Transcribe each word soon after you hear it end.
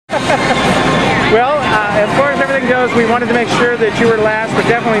goes, we wanted to make sure that you were last, but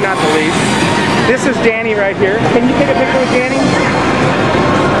definitely not the least. This is Danny right here. Can you take a picture with Danny?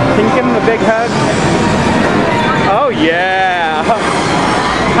 Can you give him a big hug? Oh yeah.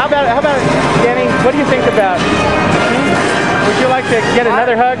 How about Danny? What do you think about? Would you like to get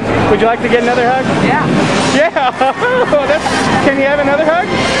another hug? Would you like to get another hug? Yeah. Yeah. Can you have another hug?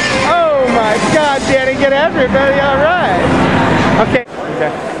 Oh my God, Danny, get after it, buddy. All right. Okay.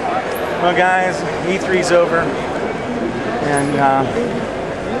 Okay. Well, guys, E3's over, and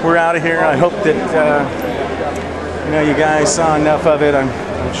we're out of here. I hope that you know, you guys saw enough of it. I'm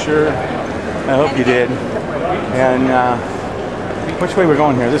sure. I hope you did. And which way we're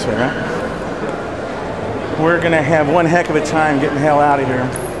going here? This way, right? We're gonna have one heck of a time getting the hell out of here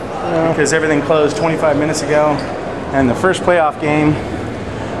because everything closed 25 minutes ago, and the first playoff game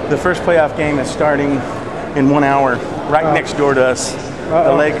is starting in 1 hour, right next door to us,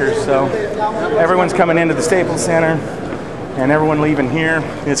 the Lakers. So everyone's coming into the Staples Center, and everyone leaving here.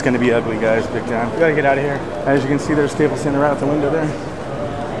 It's gonna be ugly, guys, big time. We gotta get out of here. As you can see, there's Staples Center right out the window there.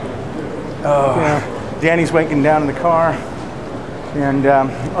 Oh, yeah. Danny's waiting down in the car, and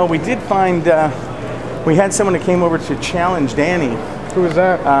oh, we did find. We had someone that came over to challenge Danny. Who was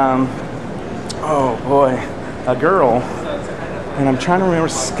that? Oh boy, a girl, and I'm trying to remember,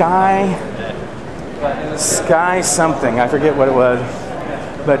 Sky something. I forget what it was,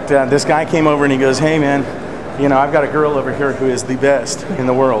 but this guy came over and he goes, "Hey man, you know, I've got a girl over here who is the best in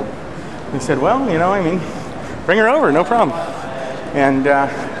the world." He said, "Well, you know, I mean, bring her over, no problem." And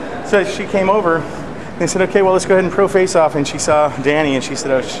so she came over. They said, "Okay, well, let's go ahead and pro face off." And she saw Danny, and she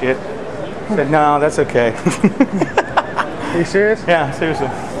said, "Oh shit." I said, "No, that's okay." Are you serious? Yeah, seriously.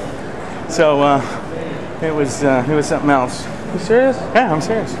 So it was something else. You serious? Yeah, I'm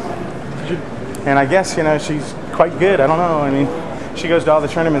serious. And I guess, you know, she's quite good. I don't know. I mean, she goes to all the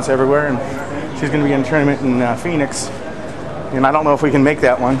tournaments everywhere, and she's going to be in a tournament in Phoenix. And I don't know if we can make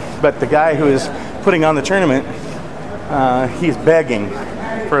that one. But the guy who is putting on the tournament, he's begging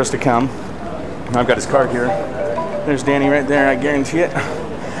for us to come. I've got his card here. There's Danny right there. I guarantee it.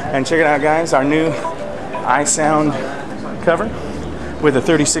 And check it out, guys, our new iSound cover with a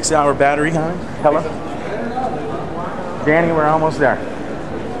 36-hour battery on it. Hello. Danny, we're almost there.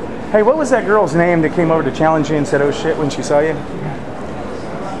 Hey, what was that girl's name that came over to challenge you and said, "Oh shit," when she saw you?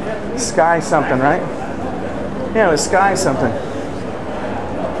 Sky something, right? Yeah, it was Sky something.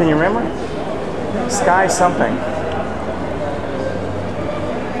 Can you remember? Sky something.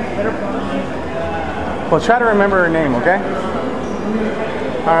 Well, try to remember her name, okay?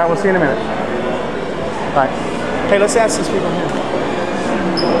 All right, we'll see you in a minute. Bye. Hey, let's ask these people here.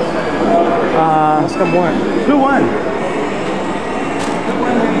 Let's come won. Who won? Who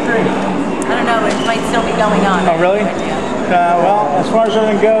won I M3? don't know, it might still be going on. Oh, really? Well, as far as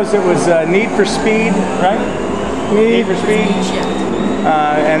everything goes, it was Need for Speed, right? Need for Speed.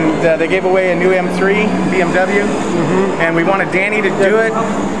 And they gave away a new M3 BMW. And we wanted Danny to do it,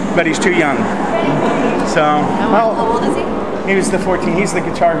 but he's too young. So. How old is he? He was the 14. He's the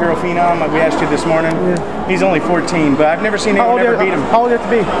GuitarHeroPhenom. We asked you this morning. Yeah. He's only 14, but I've never seen anyone ever beat him. How old do you have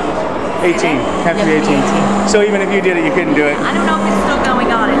to be? 18. Have to be 18. So even if you did it, you couldn't do it. I don't know if it's still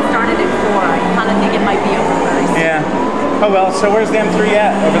going on. It started at 4. I kind of think it might be over very soon. Yeah. Oh well. So where's the M3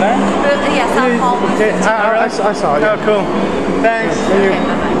 at? Over there? Yeah, South Hall. I saw it. Oh, cool. Thanks. Okay,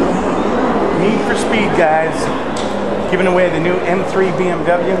 bye-bye. Need for Speed, guys. Giving away the new M3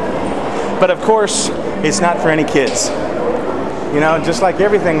 BMW. But of course, it's not for any kids. You know, just like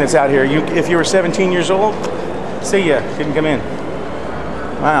everything that's out here. If you were 17 years old, see ya, couldn't come in.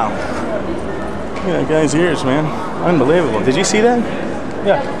 Wow. Look at that guy's ears, man. Unbelievable. Did you see that?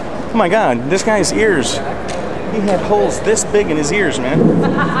 Yeah. Oh my God, this guy's ears. He had holes this big in his ears, man.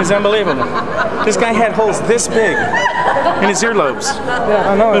 It's unbelievable. This guy had holes this big in his earlobes.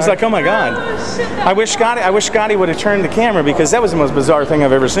 Yeah, I know. It was like, oh my God. I wish Scotty would have turned the camera, because that was the most bizarre thing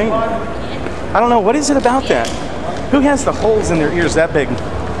I've ever seen. I don't know, what is it about that? Who has the holes in their ears that big?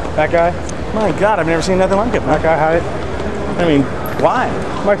 That guy? My God, I've never seen nothing like it. That guy had it. I mean, why?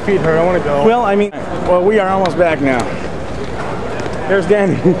 My feet hurt, I want to go. Well, I mean, well, we are almost back now. There's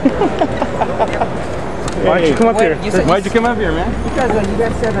Danny. Why'd you come up here? Why'd you come up here, man? Because you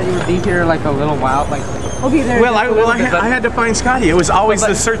guys said that you would be here like a little while, like I'll be there. Well, I had to find Scotty. It was always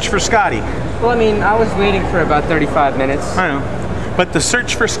the search for Scotty. Well, I mean, I was waiting for about 35 minutes. I know, but the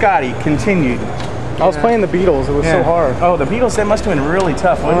search for Scotty continued. I was playing the Beatles. It was so hard. Oh, the Beatles, that must have been really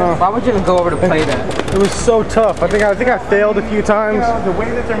tough, wasn't it? Why would you even go over to play that? It was so tough. I think I failed a few times. You know, the way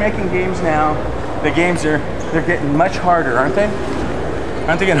that they're making games now, the games they're getting much harder, aren't they?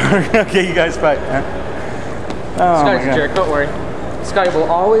 Aren't they getting harder? Okay, you guys fight. Huh? Oh, Scotty's a jerk. Don't worry. Scotty will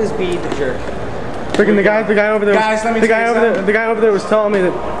always be the jerk. Freaking the guy over there. Guys, let me the tell guy you over there. something. The guy over there was telling me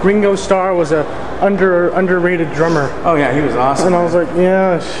that Ringo Starr was a underrated drummer. Oh yeah, he was awesome. And I was like,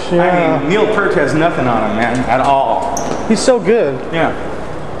 yeah. I mean, Neil Peart has nothing on him, man, at all. He's so good. Yeah.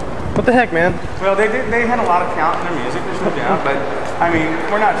 What the heck, man? Well, they had a lot of talent in their music, there's no doubt, but I mean,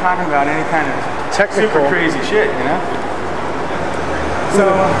 we're not talking about any kind of Technical. super crazy shit, you know? So,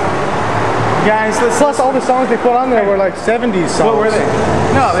 guys, let's... Plus, all the songs they put on there were like 70s songs. What were they?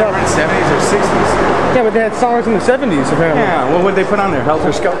 No, they were in the 70s or 60s. Yeah, but they had songs in the 70s, apparently. Yeah, what would they put on there?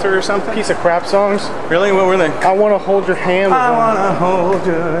 Helter Skelter or something? Piece of crap songs. Really? What were they? I Wanna Hold Your Hand. I wanna hold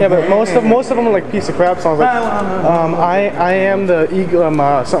you. Yeah, but most of them are like piece of crap songs. Like, I am the eagle,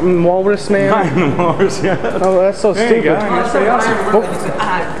 something walrus man. I am the walrus, yeah. Oh, that's so There stupid. you go. That's pretty awesome.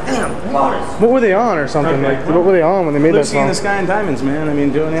 What were they on or something? Okay. Like, what were they on when they made Lucy in that the song? Sky and Diamonds, man. I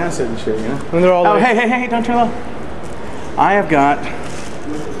mean, doing acid and shit, you know? And they're all Oh, like, hey, don't turn low. I have got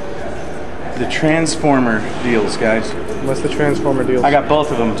the Transformer deals, guys. what's the Transformer deal? I got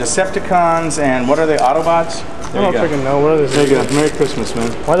both of them. Decepticons and what are they, Autobots? I don't freaking know. What are these? There you go. Merry Christmas,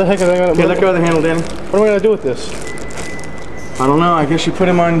 man. Why the heck are they gonna? Okay, let go of the handle, Danny. What am I gonna do with this? I don't know. I guess you put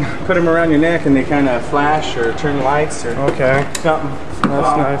them around your neck and they kind of flash or turn lights or Okay, something.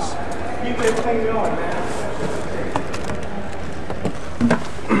 that's nice. Keep everything going, man.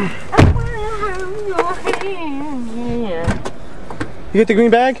 You get the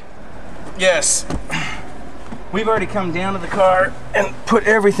green bag? Yes. We've already come down to the car and put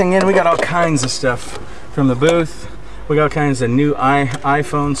everything in. We got all kinds of stuff from the booth. We got all kinds of new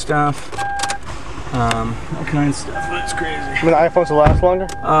iPhone stuff. All kinds of stuff. That's crazy. I mean, the iPhones will last longer.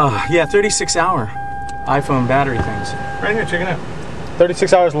 Yeah, 36-hour iPhone battery things. Right here, check it out.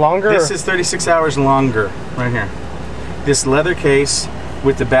 36 hours longer. This is 36 hours longer, right here. This leather case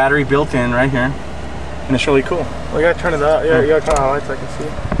with the battery built in right here. And it's really cool. Well, you gotta turn it up. Yeah, you gotta turn on the lights so I can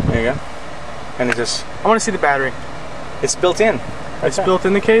see. There you go. And it just, I want to see the battery. it's built in. It's built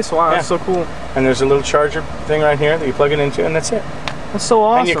in the case. Wow, that's so cool. And there's a little charger thing right here that you plug it into, and that's it. That's so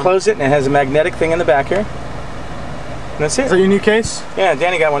awesome. And you close it, and it has a magnetic thing in the back here. And that's it. Is that your new case? Yeah,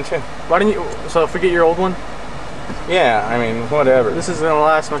 Danny got one too. Why didn't you? So forget your old one. Yeah, I mean, whatever. This isn't gonna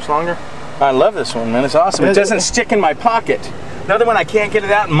last much longer. I love this one, man. It's awesome. It doesn't stick in my pocket. The other one, I can't get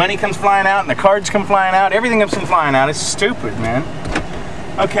it out, and money comes flying out, and the cards come flying out. Everything comes flying out. It's stupid, man.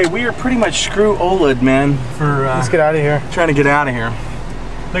 Okay, we are pretty much screw OLED, man, for Let's get out of here. trying to get out of here.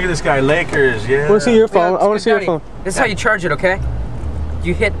 Look at this guy, Lakers, yeah. I want to see your phone. I want to see your Daddy, phone. This is how you charge it, okay?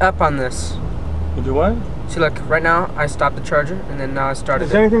 You hit up on this. You do what? See, look, right now I stopped the charger, and then now I started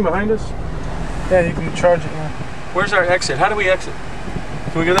Is there anything behind us? Yeah, you can charge it. Yeah. Where's our exit? How do we exit?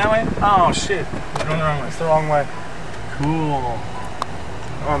 Can we go that way? Oh, shit. We're going the wrong way. It's the wrong way. Cool.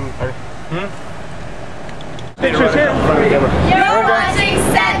 Pictures here. You're watching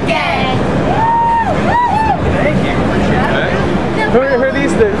second. Thank you. Who are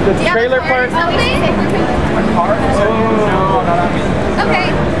these? The trailer park? Okay.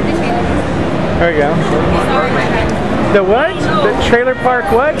 There you go. Sorry, my friend. The what? The trailer park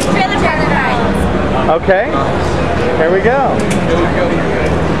what? Trailer park ride. Okay. Here we go.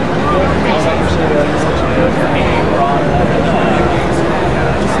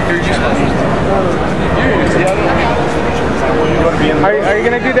 Are you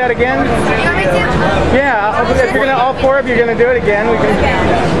gonna do that again? You want me to? Yeah. If you're gonna all four of you are gonna do it again, we can.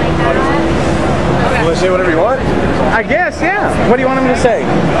 You want to say whatever you want? I guess. Yeah. What do you want him to say?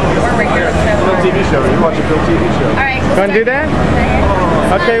 Film TV show. You watch a film TV show. All right. You want to do that?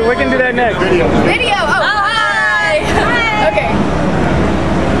 Okay, we can do that next. Video. Oh, hi. Hi. Okay.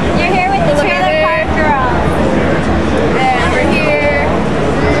 You're here with the Trailer Park Girls. And we're here.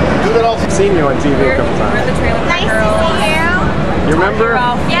 Do that all. I've seen you on TV a couple times. We're the Trailer Park Nice to Girls. see you. You remember?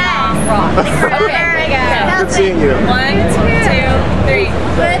 Yes. Rock. There we go. Good seeing you. 1, 2, 3.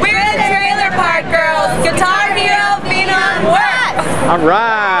 We're the Trailer Park Girls. Guitar Hero Phenom. What? All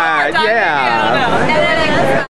right. Yeah. And then